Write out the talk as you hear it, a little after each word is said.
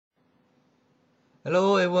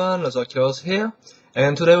Hello everyone, Lazarkilos here,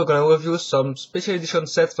 and today we're gonna review some special edition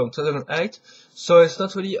sets from 2008. So it's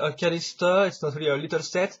not really a canister, it's not really a little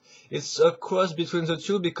set, it's a cross between the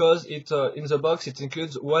two because it in the box it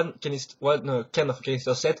includes one can of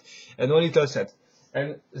canister set and one little set.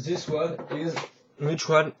 And this one is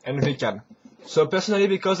Mutran and Vican. So personally,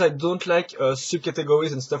 because I don't like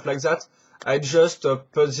subcategories and stuff like that, I just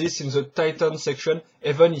put this in the Titan section,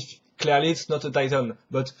 even if clearly it's not a Titan.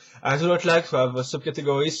 But I do not like to have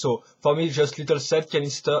subcategories, so for me just little set,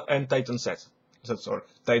 canister, and Titan set. That's all.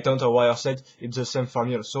 Titan or wire set, it's the same for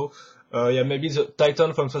me also. Yeah, maybe the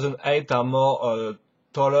Titan from 2008 are more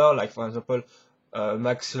taller, like for example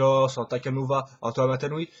Maxilos or Takanuva or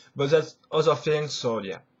Toamatanui, but that's other things, so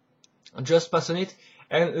yeah. Just pass on it.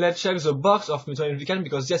 And let's check the box of Mutran and Vican,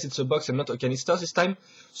 because yes, it's a box and not a canister this time.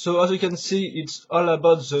 So as you can see, it's all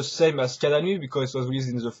about the same as Cadanui, because it was released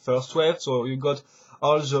in the first wave. So you got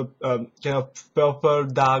all the kind of purple,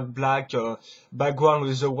 dark, black background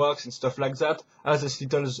with the wax and stuff like that. As this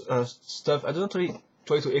little stuff, I don't really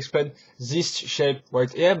try to explain this shape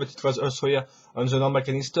right here, but it was also here on the normal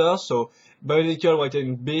canister. So Bionicle right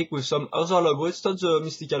in big with some other logo. It's not the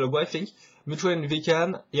Mystica logo, I think. Mutran and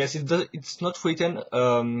Vican, yes, it's not written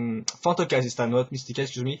Fantoka this time, not Mystica,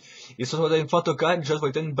 excuse me. It's not written Fantoka, it's just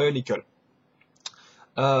written Bionicle.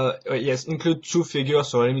 Yes, include two figures,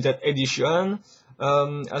 so limited edition.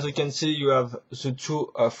 As you can see, you have the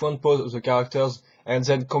two front pose of the characters and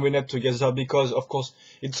then combine it together because, of course,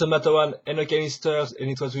 it's a Mutran and a canister, and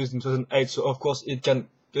it was used in 2008, so of course it can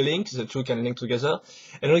link, the two can link together.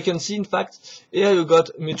 And you can see, in fact, here you got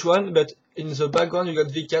Mutran, but in the background you got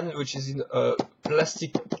Vican, which is in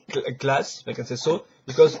plastic glass, if I can say so,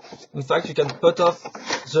 because in fact you can put off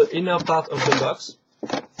the inner part of the box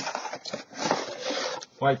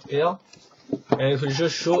right here, and it will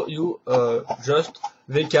just show you just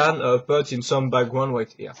Vican put in some background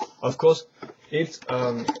right here. Of course, it's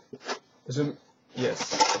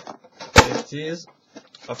yes, it is.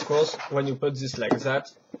 Of course, when you put this like that,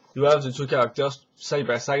 you have the two characters side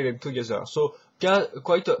by side and together. So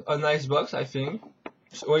quite a nice box, I think.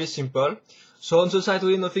 It's very simple. So on the side,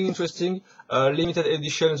 really nothing interesting. Limited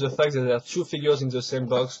edition, the fact that there are two figures in the same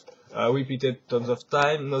box, repeated tons of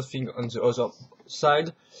time. Nothing on the other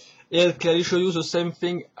side. It clearly shows you the same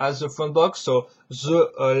thing as the front box. So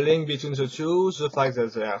the link between the two, the fact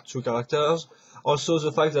that there are two characters, also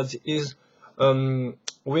the fact that his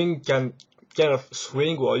wing can kind of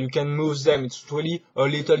swing, or you can move them. It's really a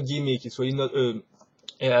little gimmick. It's really not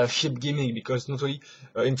a ship gimmick, because it's not really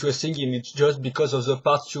interesting, and it's just because of the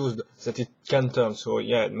parts used that it can turn. So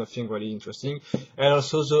yeah, nothing really interesting. And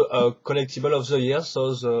also the collectible of the year,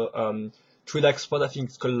 so the Tridax spot, I think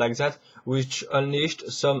it's called like that, which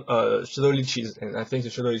unleashed some shadow leeches, and I think the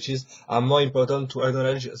shadow leeches are more important to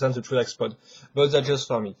acknowledge than the Tridax spot, but that's just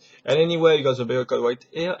for me. And anyway, you got the Bionicle right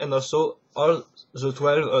here, and also all the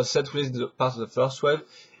 12 set released in the part of the first wave.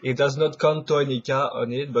 It does not count Toenica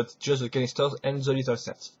on it, but just the canisters and the little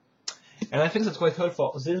sets. And I think that's quite all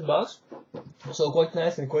for this box. So quite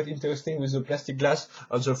nice and quite interesting with the plastic glass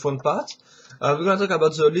on the front part. We're gonna talk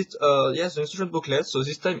about the the instruction booklet. So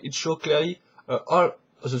this time it shows clearly all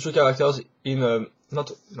the two characters in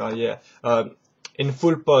in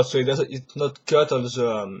full pose. So it's not cut on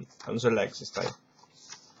the legs this time.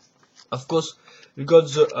 Of course, you got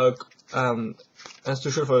the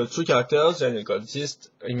instruction for the two characters, and you got this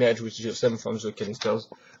image which is the same from the canisters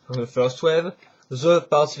from the first wave. The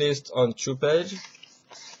parts list on 2 pages,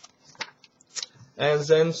 and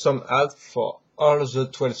then some ads for all the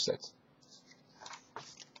 12 sets.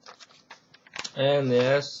 And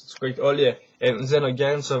yes, it's great. Oh yeah, and then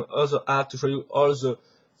again some other ads to show you all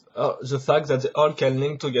the fact that they all can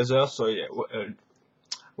link together. So yeah,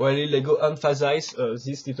 well, Lego emphasize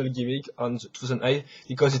this little gimmick on the 2008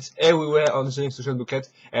 because it's everywhere on the instruction booklet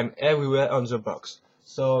and everywhere on the box.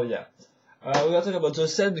 So yeah. We're gonna talk about the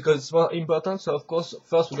set because it's more important. So of course,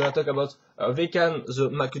 first we're gonna talk about Vican, the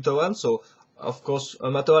Makuta one. So of course,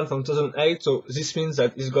 Mutran from 2008. So this means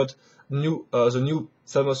that it's got the new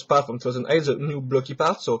famous part from 2008, the new blocky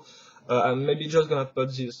part. So I'm maybe just gonna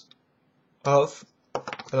put this off,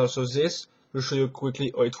 and also this to show you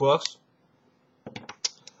quickly how it works.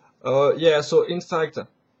 Yeah. So in fact,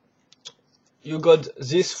 you got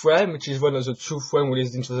this frame, which is one of the two frames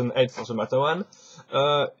released in 2008 for the Mutran.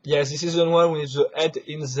 Yes, this is the one with the head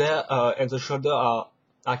in there, and the shoulder are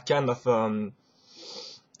kind of on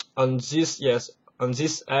this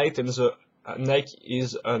height, and the neck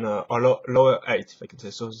is on a lower height, if I can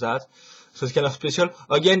say so. That, so it's kind of special.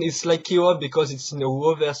 Again, it's like Kiowa because it's in a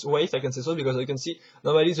reverse way, if I can say so, because you can see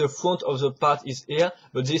normally the front of the part is here,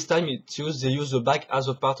 but this time they use the back as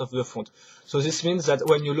a part of the front. So this means that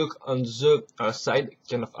when you look on the side,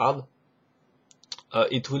 kind of hard,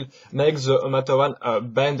 it will make the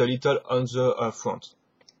Mutran bend a little on the front.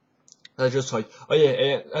 That's just right. Oh yeah,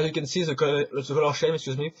 and as you can see, the color scheme,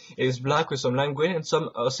 excuse me, is black with some lime green and some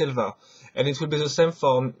silver, and it will be the same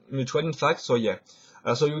for Mutran, in fact. So yeah,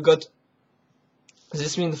 so you got.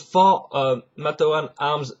 This means 4 Mutran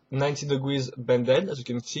arms 90 degrees bended, as you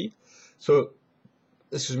can see. So,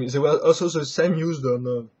 excuse me, they were also the same used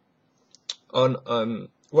on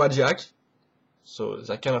Wajak. So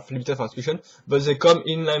they're kind of limited for execution, but they come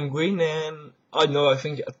in lime green, and I know I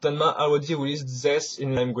think Tenma already released this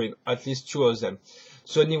in lime green, at least 2 of them.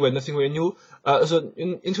 So anyway, nothing really new. So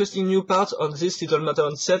interesting new parts on this little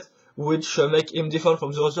Mutran set, which make him different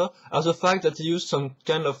from the other, are the fact that he used some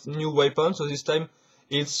kind of new weapon. So this time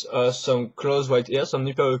it's some claws right here, some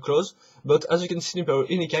nipple claws, but as you can see, nipple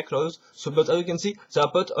Unica claws. So, but as you can see, they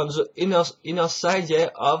are put on the inner side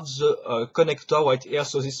here of the connector right here.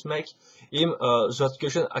 So this makes him the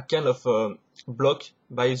articulation a kind of block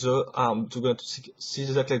by the arm. We're going to see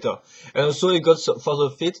that later. And also, he got for the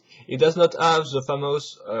feet. It does not have the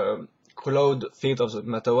famous cloud feet of the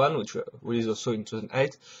Mutran, which released also in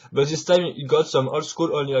 2008, but this time he got some old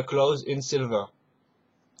school only claws in silver.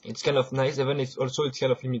 It's kind of nice, even if also it's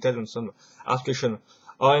kind of limited on some articulation.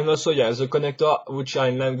 And also, yeah, the connector, which are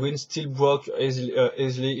in lime green, still broke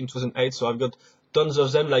easily in 2008. So I've got tons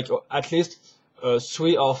of them, like at least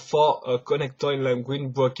 3 or 4 connector in lime green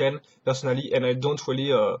broken personally, and I don't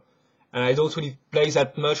really play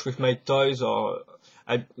that much with my toys, or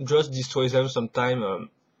I just destroy them sometime.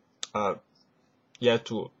 Yeah,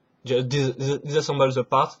 to just disassemble the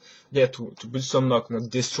part, yeah, to build some knock, not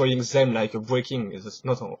destroying them like breaking. Is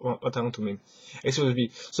not what I want to mean. Excuse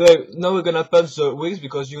me. So now we're gonna punch the wings,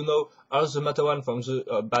 because you know all the Mutran from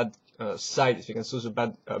the bad side. If you can see the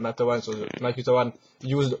bad Mutran, so the Mutran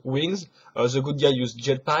used wings. The good guy used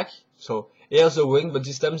jetpack. So here's the wing, but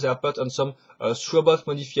this time they are put on some robot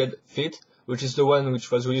modified feet, which is the one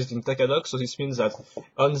which was released in Takadoc. So this means that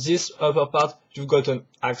on this upper part you've got an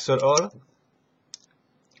axle hole,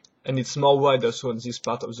 and it's more wide also on this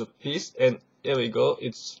part of the piece, and here we go,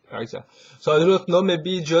 it's right there. So I do not know,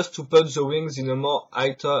 maybe just to put the wings in a more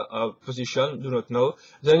higher position, do not know.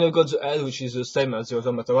 Then you've got the head, which is the same as the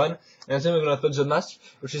other Mutran, and then we're gonna put the mask,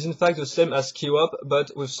 which is in fact the same as Kiwop,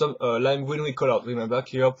 but with some lime green recolored. Remember,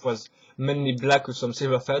 Kiwop was mainly black with some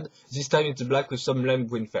silver fade. This time it's black with some lime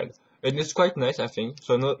green fade, and it's quite nice, I think.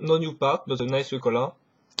 So no new part, but a nice recolor.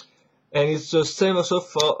 And it's the same also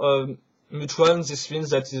for Mutran. This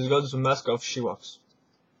means that he's got the mask of She-Works,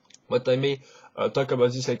 but I may talk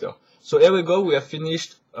about this later. So here we go, we have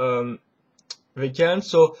finished Vican.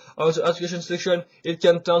 So on the articulation section, it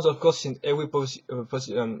can turn, of course, in every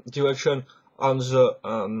direction on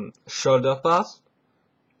the shoulder part,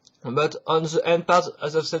 but on the end part,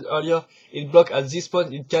 as I've said earlier, it blocks at this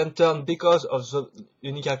point. It can turn because of the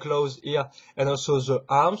Unica claws here and also the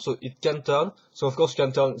arm, so it can turn. So of course you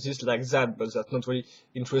can turn this like that, but that's not really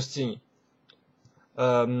interesting.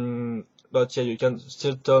 But yeah, you can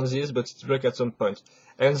still turn this, but it's blocked at some point.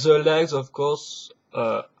 And the legs, of course,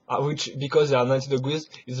 which, because they are 90 degrees,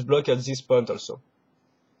 is blocked at this point also.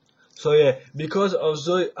 So yeah, because of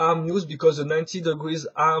the arm use, because the 90 degrees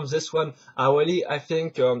arms, this one are really, I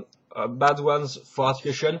think, bad ones for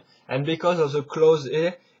articulation, and because of the claws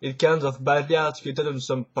here, it kind of badly articulated on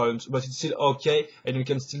some points, but it's still okay, and you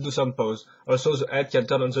can still do some pose. Also, the head can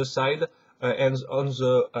turn on the side, and on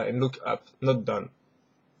the and look up, not down,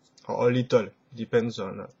 or a little. Depends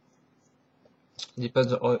on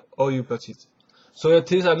how you put it. So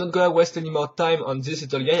it is. I'm not gonna waste any more time on this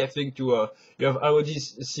little guy. I think you have already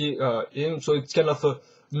see him. So it's kind of a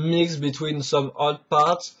mix between some odd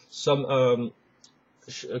parts, some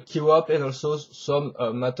Kiwop, and also some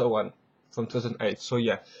Mutran from 2008. So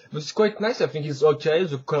yeah, but it's quite nice. I think it's okay.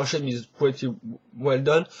 The color scheme is pretty well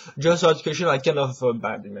done. Just the articulation are kind of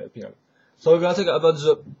bad in my opinion. So we're gonna talk about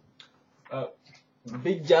the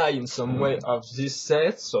big guy in some way of this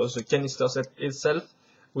set. So the canister set itself,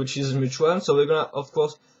 which is Mutran. So we're gonna, of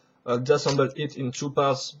course, disassemble it in 2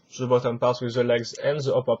 parts: the bottom part with the legs and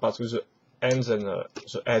the upper part with the hands and the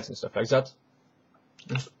heads and stuff like that,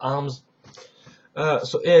 with arms.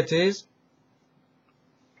 So here it is.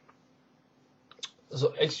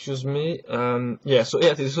 So excuse me, yeah, so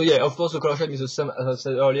here it is. So yeah, of course the color scheme is the same as I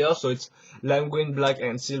said earlier, so it's lime green, black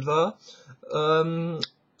and silver.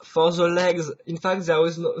 for the legs, in fact, there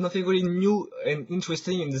was nothing really new and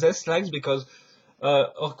interesting in these legs because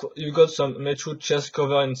you got some Metro chest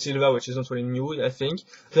cover in silver, which is not really new, I think.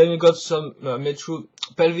 Then you got some Metro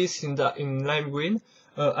pelvis in lime green.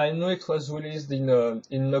 I know it was released in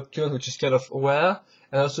Nocturne, which is kind of rare,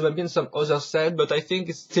 and also maybe in some other set, but I think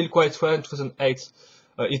it's still quite rare in 2008.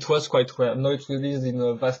 It was quite rare. Now it's released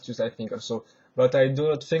in Vastus, I think also, but I do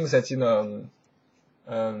not think that in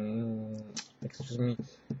excuse me.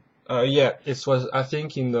 Yeah, it was, I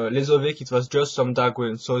think in Lezovic it was just some dark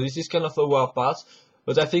green, so this is kind of a rare part,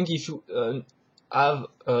 but I think if you have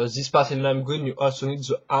this part in lime green, you also need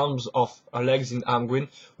the arms of legs in arm green,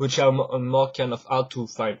 which are more kind of hard to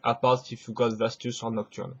find, apart if you got Vastus or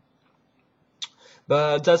Nocturne.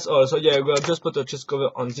 But that's all. So yeah, I'm gonna just put a chest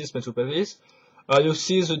cover on this Metro pelvis. You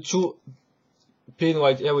see the two pin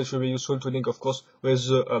right here, which will be useful to link, of course, with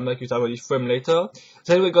the Makuta body frame later.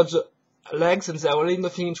 Then we got the legs, and there are really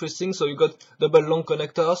nothing interesting. So you got double long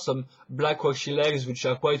connectors, some black waxy legs, which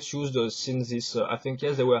are quite used since this. I think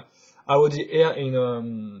yes, they were already here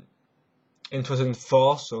in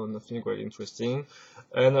 2004, so nothing really interesting.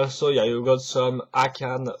 And also, yeah, you got some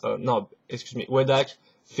Wedak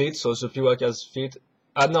feet, so the Piwaka's feet.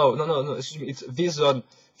 No, excuse me, it's Vison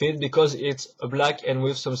feet because it's black and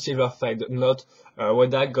with some silver fade, not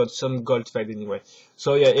Wedak got some gold fade anyway.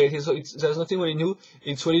 So yeah, there's nothing really new.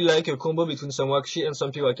 It's really like a combo between some Wakshi and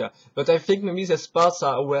some Piwaka. But I think maybe these parts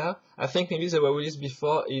are rare. I think maybe they were released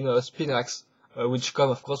before in Spinax, which come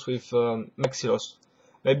of course with Maxilos.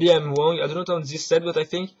 Maybe I'm wrong, I don't know on this set, but I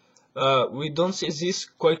think we don't see this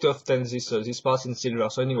quite often, this part in silver.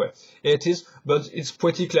 So anyway, it is, but it's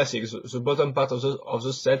pretty classic. The bottom part of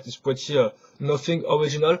the set is pretty nothing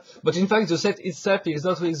original. But in fact, the set itself is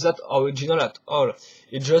not really that original at all.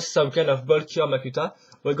 It's just some kind of bulkier Makuta.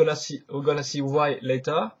 We're gonna see why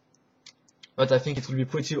later. But I think it will be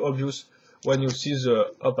pretty obvious when you see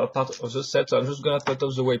the upper part of the set. So I'm just gonna put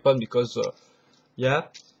off the weapon because yeah.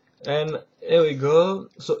 And here we go.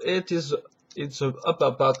 So it's the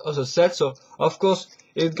upper part of the set. So of course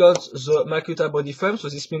it got the Makuta body frame. So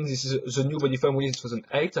this means this is the new body frame released in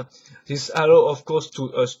 2008. This allow of course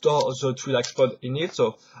to store the Twi'lek pod in it.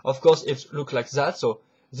 So of course it looks like that. So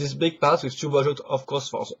this big part with two budget of course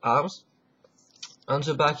for the arms. On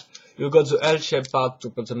the back you got the L-shaped part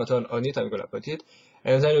to put the Mutran on it. I'm gonna put it.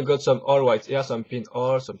 And then you got some all white here, some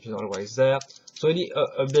pinhole white there. So really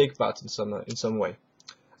a big part in some way.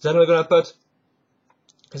 Then we're gonna put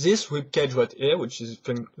this ribcage right here, which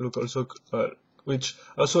can look also, which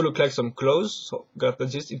also look like some clothes. So gonna put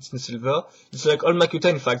this. It's in silver. It's like all Makuta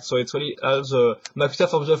in fact. So it's really all the Makuta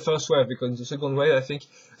from the first wave, because in the second wave I think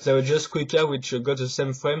they were just quicker, which got the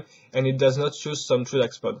same frame and it does not use some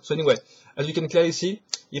Twi'lek pod. So anyway, as you can clearly see,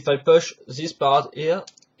 if I push this part here,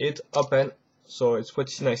 it opens. So it's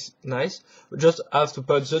pretty nice. We just have to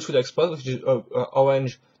put the Twi'lek pod, which is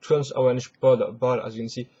orange. Trans orange pod ball, as you can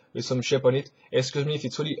see, with some shape on it. Excuse me if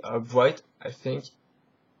it's really bright, I think,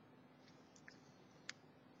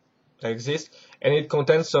 like this, and it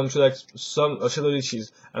contains some shadow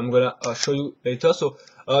leeches. I'm gonna show you later. So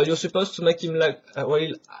you're supposed to make him like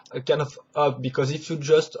really kind of up, because if you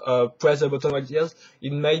just press the button right here,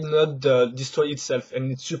 it may not destroy itself,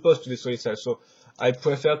 and it's supposed to destroy itself. So I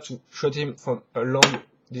prefer to shoot him from a long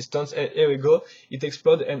distance. And here we go. It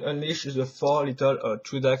explodes and unleashes the four little the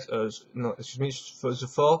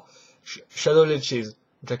four shadow leeches,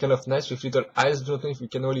 which are kind of nice with little eyes. Don't know if you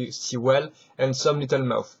can really see well, and some little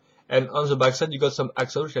mouth. And on the back side you got some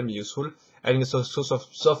axle, which can be useful, and it's also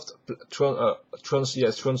soft trans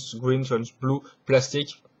green, trans blue plastic,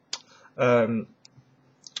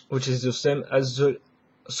 which is the same as the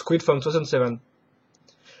squid from 2007.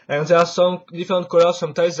 And there are some different colors.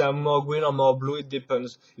 Sometimes they are more green or more blue. It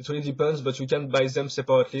depends. It really depends, but you can buy them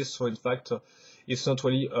separately. So in fact, it's not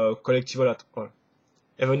really collectible at all.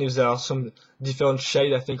 Even if there are some different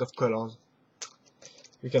shades, I think, of colors,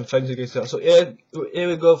 you can find the color. So here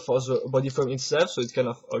we go for the body frame itself. So it's kind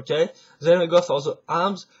of okay. Then we go for the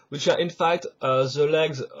arms, which are in fact the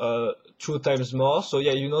legs 2 times more. So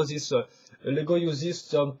yeah, you know this. Lego uses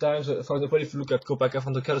sometimes, for example, if you look at Kopaka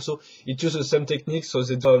from the also, it uses the same technique, so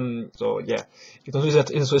they don't, so yeah, it don't do that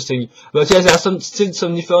interesting. But yeah, there are still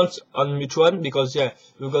some difference on Mutran, because yeah,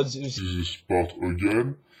 we got this part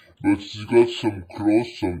again, but it's got some claws,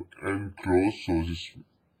 some end claws, so this,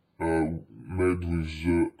 made with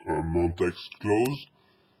the, Montex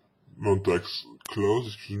claws,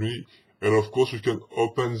 excuse me, and of course we can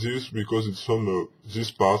open this because it's on this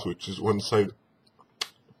part, which is one side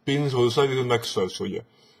pins, on the side is an axle. So yeah,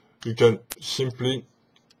 you can simply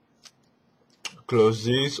close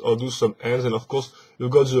this or do some ends, and of course you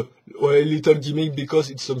got the little gimmick because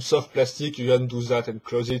it's some soft plastic, you can do that and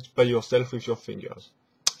close it by yourself with your fingers.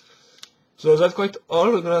 So that's quite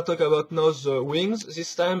all. We're gonna talk about now the wings.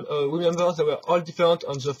 This time, remember they were all different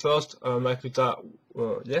on the first Makuta,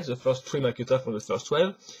 the first 3 Makuta from the first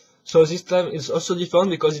 12. So this time it's also different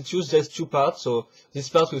because it uses 2 parts. So this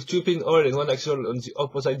part with 2 pinhole and 1 axle on the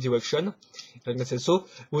opposite direction, if I can say so,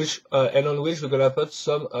 which and on which we're gonna put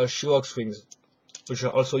some She-Rock's wings, which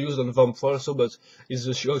are also used on Vamp also, but it's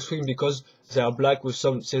the She-Rock's wing because they are black with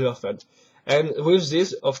some silver felt. And with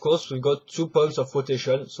this, of course, we've got 2 points of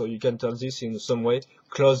rotation, so you can turn this in some way,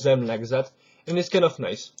 close them like that, and it's kind of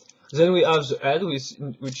nice. Then we have the head,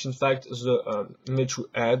 which in fact is the Metro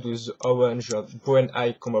head with the orange brain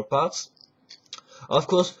eye combo parts. Of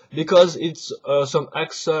course, because it's some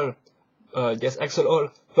axle, axle hole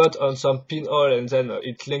put on some pinhole and then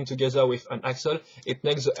it linked together with an axle, it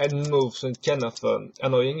makes the head move, so it's kind of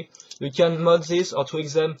annoying. You can mod this or tweak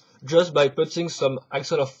them just by putting some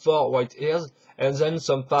axle of 4 white ears and then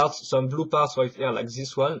some blue parts right here like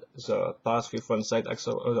this one, the parts with one side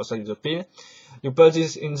axle, other side is the pin. You put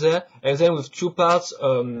this in there and then with 2 parts,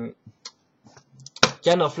 kind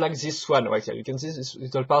of like this one right here. You can see this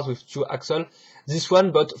little part with 2 axle. This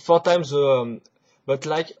one, but 4 times, but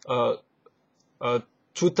like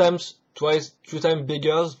 2 times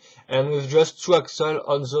bigger, and with just 2 axle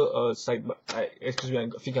on the side. Excuse me, I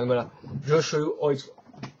think I'm gonna just show you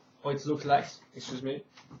how it looks like. Excuse me.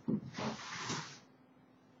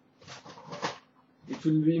 It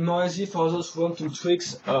will be more easy for those who want to tweak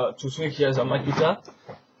here the Makuta.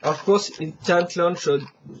 Of course, it can't launch it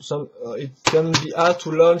can be hard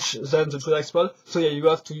to launch then the true export. So yeah, you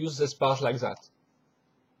have to use this part like that.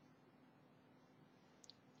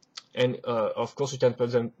 And of course you can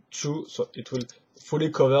put them 2, so it will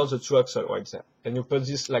fully cover the 2 axle right there. And you put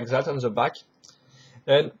this like that on the back,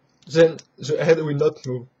 and then the head will not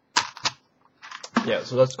move. Yeah,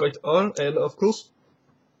 so that's quite all. And of course,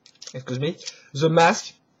 excuse me, the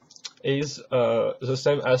mask is the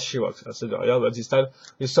same as She-Rock's, as I said earlier, but this time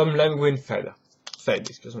with some lime green fade,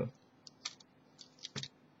 excuse me.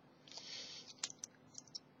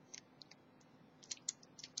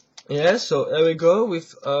 Yeah, so here we go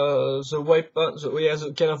with the weapon,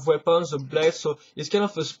 the kind of weapon, the blade. So it's kind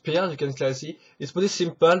of a spear, you can clearly see. It's pretty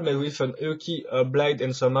simple, made with an Uki blade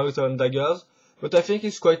and some Mutran daggers, but I think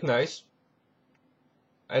it's quite nice.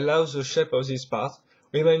 I love the shape of this part.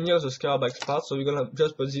 Remind me of the Scarabax part, so we're gonna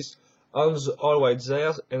just put this on the all right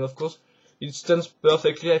there, and of course it stands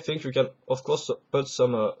perfectly. I think you can of course put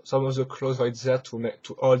some of the clothes right there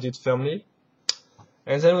to hold it firmly.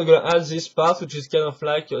 And then we're gonna add this part, which is kind of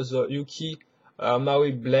like the Yuki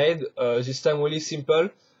Maui blade. This time really simple.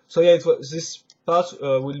 So yeah, this part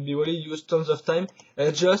will be really used tons of time,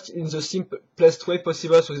 and just in the simplest way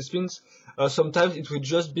possible. So this means sometimes it will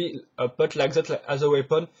just be put like that, like, as a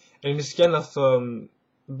weapon, and it's kind of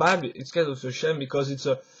bad. It's kind of a shame because it's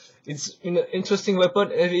an interesting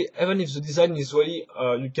weapon. Even if the design is really,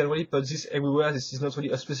 you can really put this everywhere. This is not really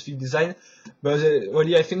a specific design, but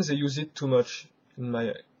really I think they use it too much, in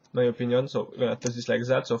my opinion. So we're gonna put this like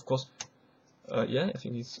that. So of course, yeah, I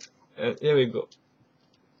think it's here we go.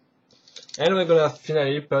 And we're gonna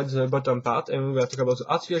finally put the bottom part, and we're gonna talk about the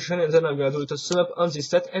articulation, and then I'm gonna do a little sum up on this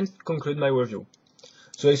set and conclude my review.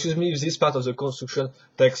 So excuse me if this part of the construction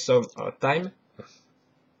takes some time.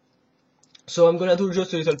 So I'm gonna do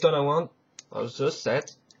just a little turnaround of the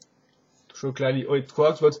set to show clearly how it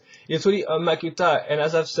works, but it's really a Makuta, and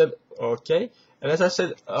as I've said, and as I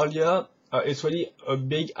said earlier, it's really a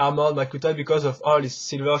big armored Makuta because of all these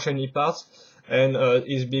silver shiny parts and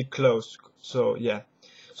his big claws. So yeah.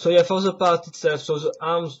 So yeah, for the part itself, so the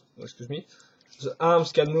arms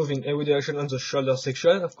can move in every direction on the shoulder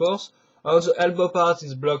section, of course. On the elbow part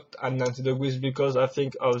is blocked at 90 degrees because I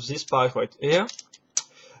think of this part right here.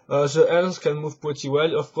 The hands can move pretty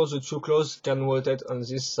well. Of course, the 2 claws can rotate on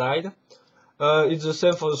this side. It's the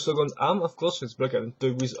same for the second arm, of course, it's blocked at 90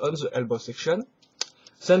 degrees on the elbow section.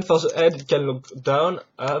 Then for the head, it can look down,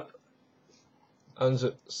 up, on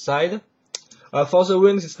the side. For the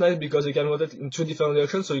wings, it's nice because you can rotate in 2 different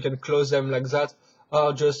directions, so you can close them like that,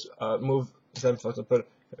 or just move them. For example,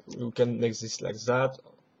 you can make this like that,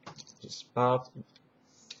 this part.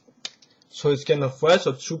 So it's kind of well,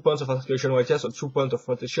 so 2 points of articulation right here, so 2 points of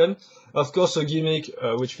rotation. Of course, a gimmick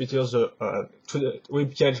which features the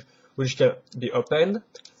rib cage, which can be opened.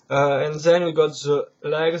 And then we got the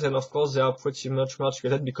legs, and of course they are pretty much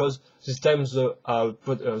articulated because this time the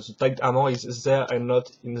tight armor is there and not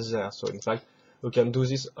in there. So in fact, you can do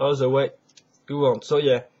this all the way you want. So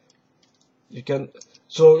yeah, you can.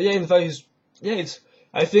 So yeah, in fact,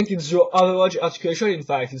 I think it's your average articulation. In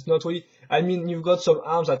fact, it's not really. I mean, you've got some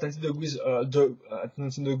arms at 90 degrees, at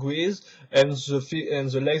 90 degrees, and the feet and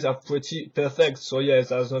the legs are pretty perfect. So yes,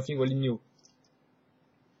 there's nothing really new.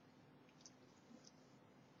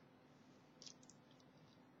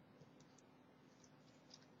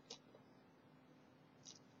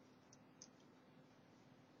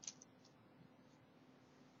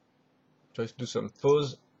 Try to do some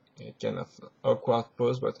pose, kind of awkward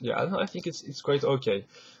pose, but yeah, I think it's quite okay.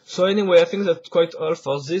 So anyway, I think that's quite all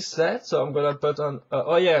for this set. So I'm gonna put on.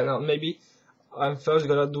 Oh yeah, now maybe I'm first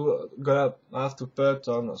gonna have to put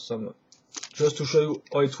on some just to show you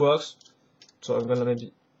how it works. So I'm gonna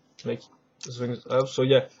maybe make things up. So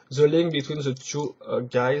yeah, the link between the two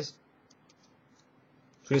guys.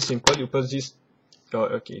 It's really simple. You put this. Oh,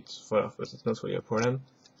 okay, it's far off, but it's not really a problem.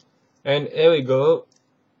 And here we go.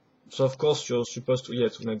 So of course you're supposed to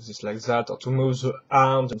to make this like that, or to move the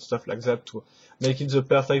arms and stuff like that to make it the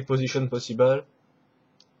perfect position possible.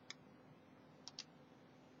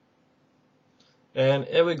 And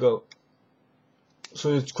here we go.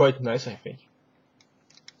 So it's quite nice, I think.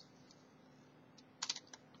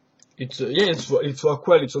 It's it's work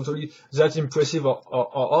well. It's not really that impressive or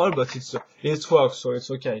all, but it works, so it's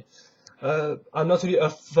okay. I'm not really a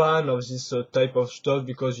fan of this type of stuff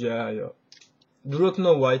because do not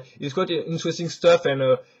know why. It's quite interesting stuff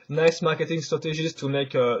and nice marketing strategies to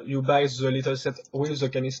make you buy the little set with the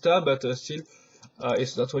canister, but still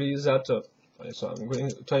it's not really that. So I'm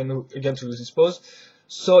going trying again to use this pose.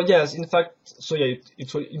 So yes, in fact, so yeah,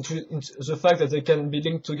 the fact that they can be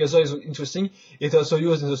linked together is interesting. It's also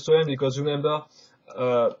used in the story because remember,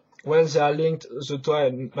 when they are linked, the toy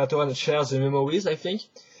and Mutran share the memories, I think.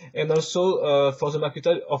 And also, for the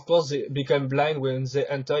Makuta, of course, they become blind when they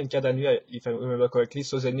enter in Kadanu, if I remember correctly,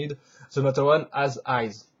 so they need the Mutran as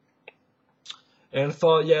eyes. And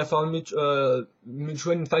for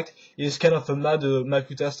Mutran, in fact, is kind of a mad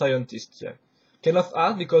Makuta scientist, yeah. Kind of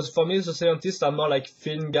hard, because for me, the scientists are more like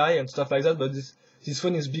film guy and stuff like that, but this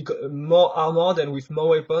one is more armored and with more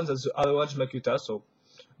weapons than the average Makuta, so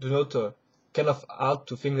do not, kind of hard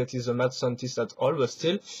to think that he's a mad scientist at all, but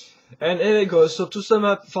still. And here we go. So to sum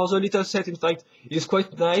up, for the little set, in fact, it's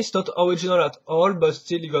quite nice, not original at all, but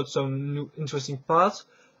still you got some new interesting parts,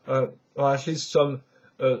 or at least some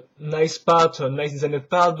nice part, nice designed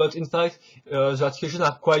part, but in fact, the articulations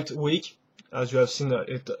are quite weak, as you have seen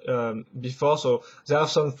it before, so there are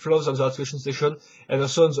some flaws on the articulation section, and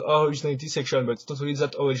also on the originality section, but it's not really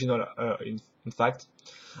that original, in fact.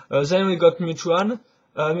 Then we got Mutran.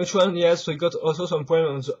 Mutran, yes, we got also some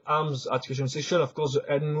problem on the arms articulation section. Of course, the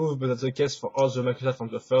head move, but that's the case for all the Makuta from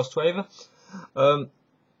the first wave. And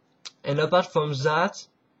apart from that,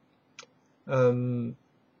 I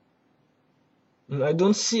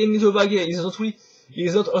don't see any drawback here.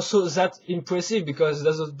 It's not also that impressive because it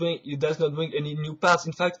does not bring any new parts.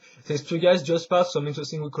 In fact, these two guys just passed some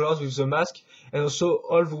interesting colors with the mask, and also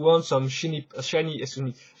all who want some shiny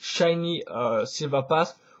silver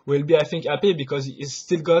parts will be, I think, happy because it's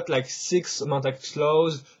still got like 6 Mantac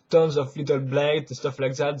claws, tons of little blades and stuff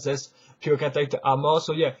like that. There's pure contact armor.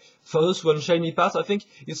 So yeah, for those one shiny parts, I think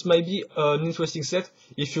it might be an interesting set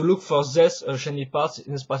if you look for this shiny parts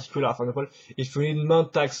in this particular. For example, if you need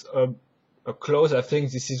Mantac's claws, I think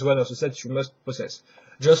this is one of the sets you must possess.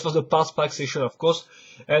 Just for the parts pack section, of course.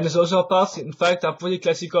 And the other parts, in fact, are pretty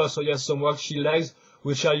classical. So yes, some work shield legs,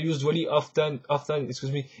 which are used really often,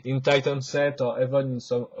 in Titan set or even in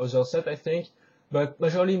some other set, I think. But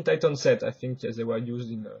majorly in Titan set, I think, yes, they were used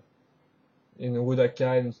in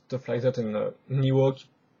Wudaka and stuff like that, and Newok.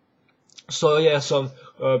 So yeah, some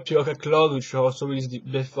pure cloud, which were also released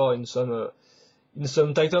before in some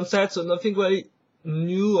Titan sets, so nothing really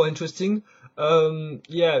new or interesting.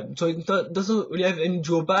 Yeah, so it doesn't really have any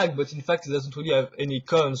drawback, but in fact it doesn't really have any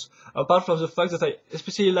cons, apart from the fact that I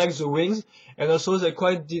especially like the wings, and also they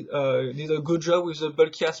quite did a good job with the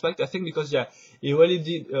bulky aspect, I think, because yeah, he really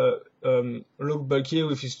did look bulky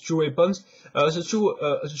with his 2 weapons.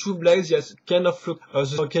 The two blades, yes, kind of look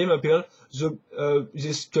the same appeal.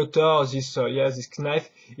 This cutter, this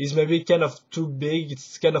knife is maybe kind of too big.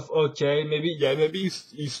 It's kind of okay. Maybe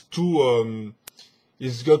it's too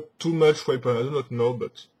it's got too much weapon. I do not know,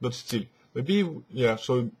 but still, maybe yeah.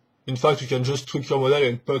 So in fact, you can just tweak your model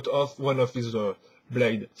and put off one of his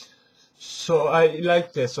blade. So I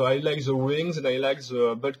like that. So I like the wings and I like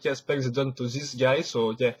the bulky aspects done to this guy.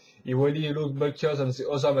 So yeah, he really looks bulkier than the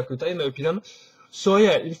other Makuta in my opinion. So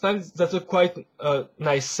yeah, in fact, that's a quite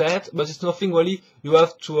nice set, but it's nothing really you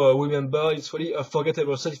have to remember. It's really a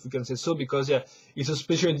forgettable set, if you can say so, because yeah, it's a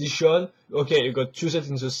special edition. Okay, you got 2 sets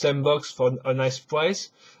in the same box for a nice price,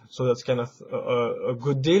 so that's kind of a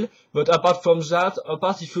good deal. But apart from that,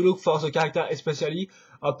 if you look for the character especially,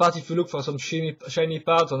 apart if you look for some shiny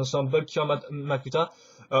parts on some bulkier Makuta,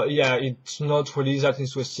 yeah, it's not really that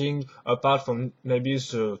interesting, apart from maybe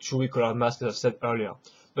the chewy colored mask as I said earlier.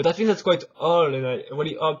 But I think that's quite all, and I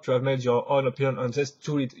really hope you have made your own opinion on these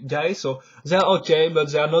two guys. So they're okay, but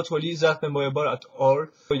they are not really that memorable at all.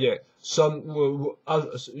 So yeah, some your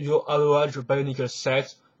average Bionicle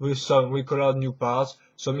set with some recolored new parts,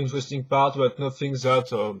 some interesting parts, but nothing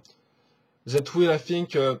that that will, I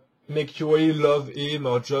think, make you really love him,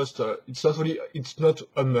 or just it's not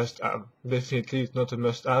a must-have. Definitely, it's not a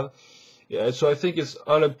must-have. Yeah, so I think it's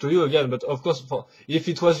all up to you again. But of course, if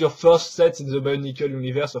it was your first set in the Bionicle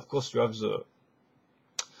universe, of course you have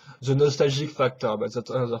the nostalgic factor. But that's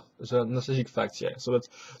the nostalgic fact, yeah. So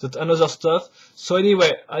that's another stuff. So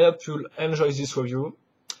anyway, I hope you'll enjoy this review,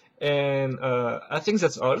 and I think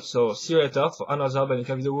that's all. So see you later for another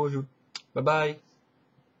Bionicle video review. Bye bye.